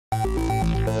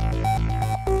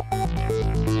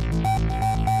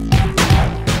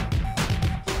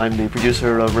I'm the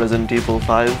producer of Resident Evil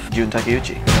 5, Jun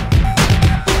Takeuchi.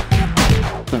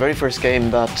 The very first game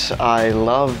that I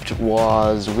loved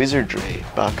was Wizardry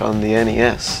back on the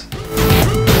NES.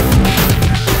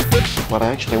 What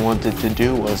I actually wanted to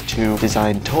do was to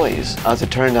design toys. As it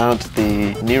turned out,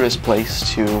 the nearest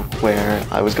place to where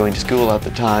I was going to school at the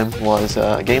time was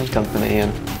a games company,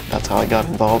 and that's how I got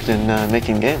involved in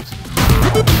making games.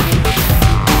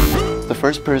 The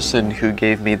first person who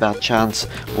gave me that chance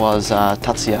was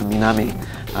Tatsuya Minami,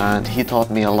 and he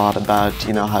taught me a lot about,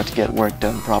 how to get work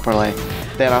done properly.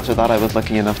 Then after that I was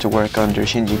lucky enough to work under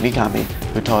Shinji Mikami,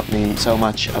 who taught me so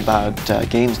much about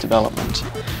games development.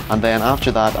 And then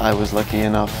after that I was lucky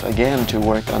enough again to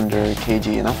work under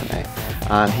Keiji Inafune,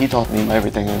 and he taught me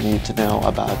everything I need to know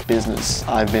about business.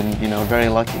 I've been, very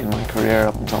lucky in my career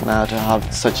up until now to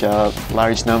have such a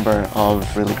large number of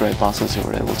really great bosses who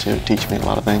were able to teach me a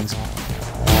lot of things.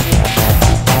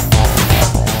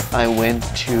 I went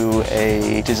to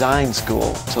a design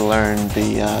school to learn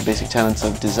the basic tenets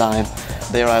of design.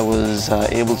 There I was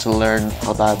able to learn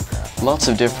about lots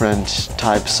of different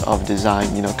types of design,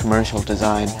 commercial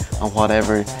design and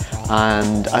whatever.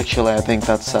 And actually I think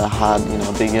that's had,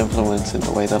 a big influence in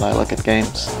the way that I look at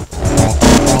games.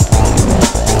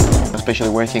 Especially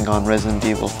working on Resident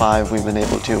Evil 5, we've been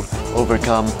able to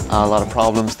overcome a lot of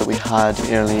problems that we had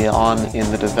early on in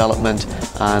the development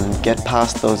and get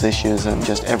past those issues and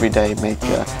just every day make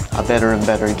a better and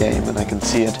better game, and I can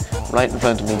see it right in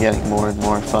front of me getting more and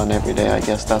more fun every day. I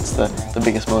guess that's the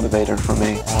biggest motivator for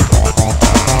me.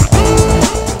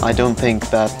 I don't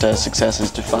think that success is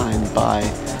defined by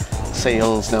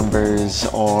sales numbers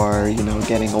or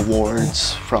getting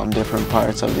awards from different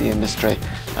parts of the industry.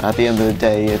 At the end of the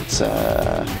day, it's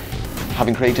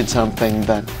having created something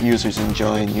that users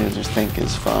enjoy and users think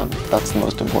is fun. That's the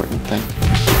most important thing.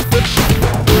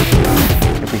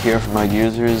 If we hear from our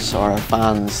users or our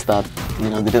fans that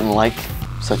they didn't like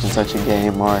such and such a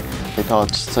game, or they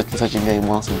thought such and such a game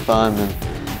wasn't fun, and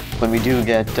when we do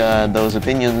get those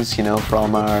opinions,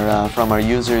 from our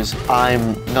users,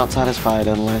 I'm not satisfied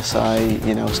unless I,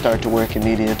 start to work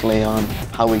immediately on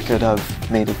how we could have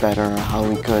made it better, or how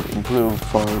we could improve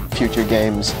for future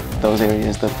games, those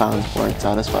areas that fans weren't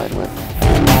satisfied with.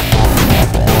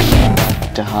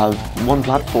 To have one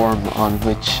platform on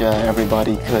which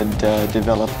everybody could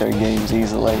develop their games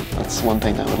easily, that's one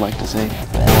thing I would like to see.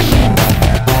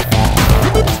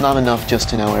 It's not enough just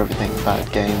to know everything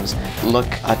about games. Look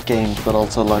at games, but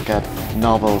also look at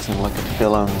novels and look at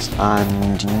films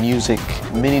and music,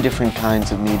 many different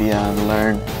kinds of media, and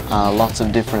learn lots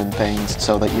of different things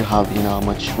so that you have a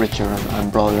much richer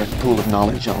and broader pool of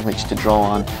knowledge on which to draw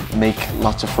on, make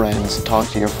lots of friends, talk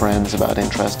to your friends about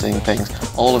interesting things.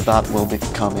 All of that will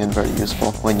become very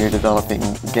useful when you're developing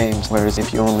games, whereas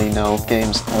if you only know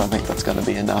games, I don't think that's going to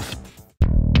be enough.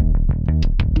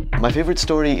 My favorite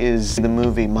story is the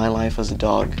movie My Life as a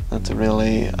Dog. That's a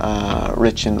really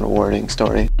rich and rewarding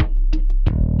story.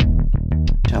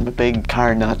 I'm a big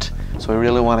car nut, so I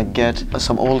really want to get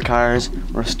some old cars,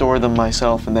 restore them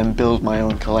myself, and then build my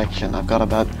own collection. I've got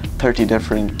about 30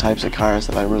 different types of cars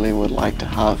that I really would like to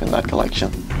have in that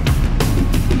collection.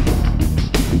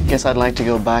 I guess I'd like to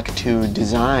go back to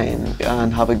design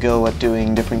and have a go at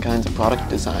doing different kinds of product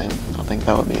design. I think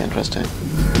that would be interesting.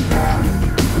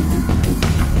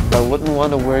 I wouldn't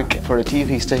want to work for a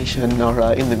TV station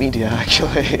or in the media,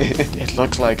 actually. It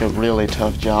looks like a really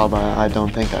tough job. I don't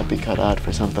think I'd be cut out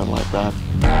for something like that.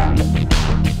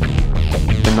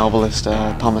 The novelist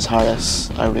Thomas Harris,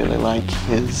 I really like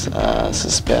his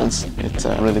suspense. It's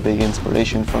a really big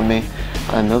inspiration for me.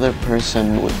 Another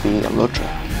person would be Lautrec.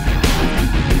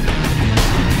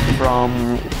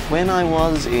 From when I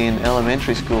was in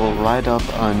elementary school right up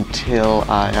until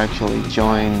I actually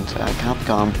joined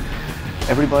Capcom,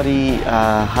 everybody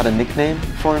had a nickname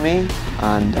for me,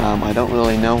 and I don't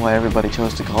really know why everybody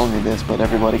chose to call me this, but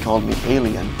everybody called me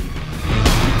Alien.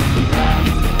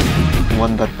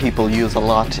 One that people use a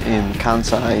lot in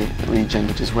Kansai region,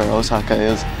 which is where Osaka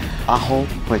is, Aho,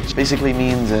 which basically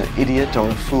means an idiot or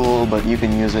a fool, but you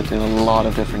can use it in a lot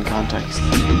of different contexts.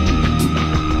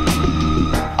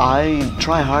 I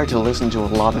try hard to listen to a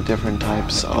lot of different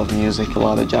types of music, a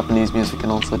lot of Japanese music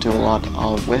and also to a lot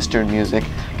of Western music.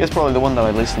 I guess probably the one that I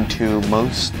listen to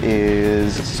most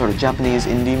is sort of Japanese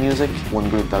indie music. One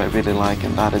group that I really like,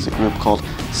 and that is a group called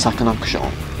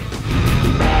Sakanakshon.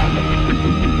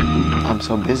 I'm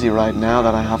so busy right now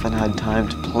that I haven't had time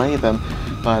to play them,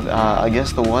 but I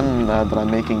guess the one that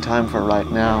I'm making time for right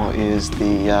now is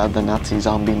the Nazi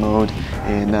zombie mode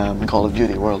in Call of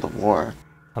Duty World of War.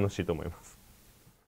 楽しいと思います。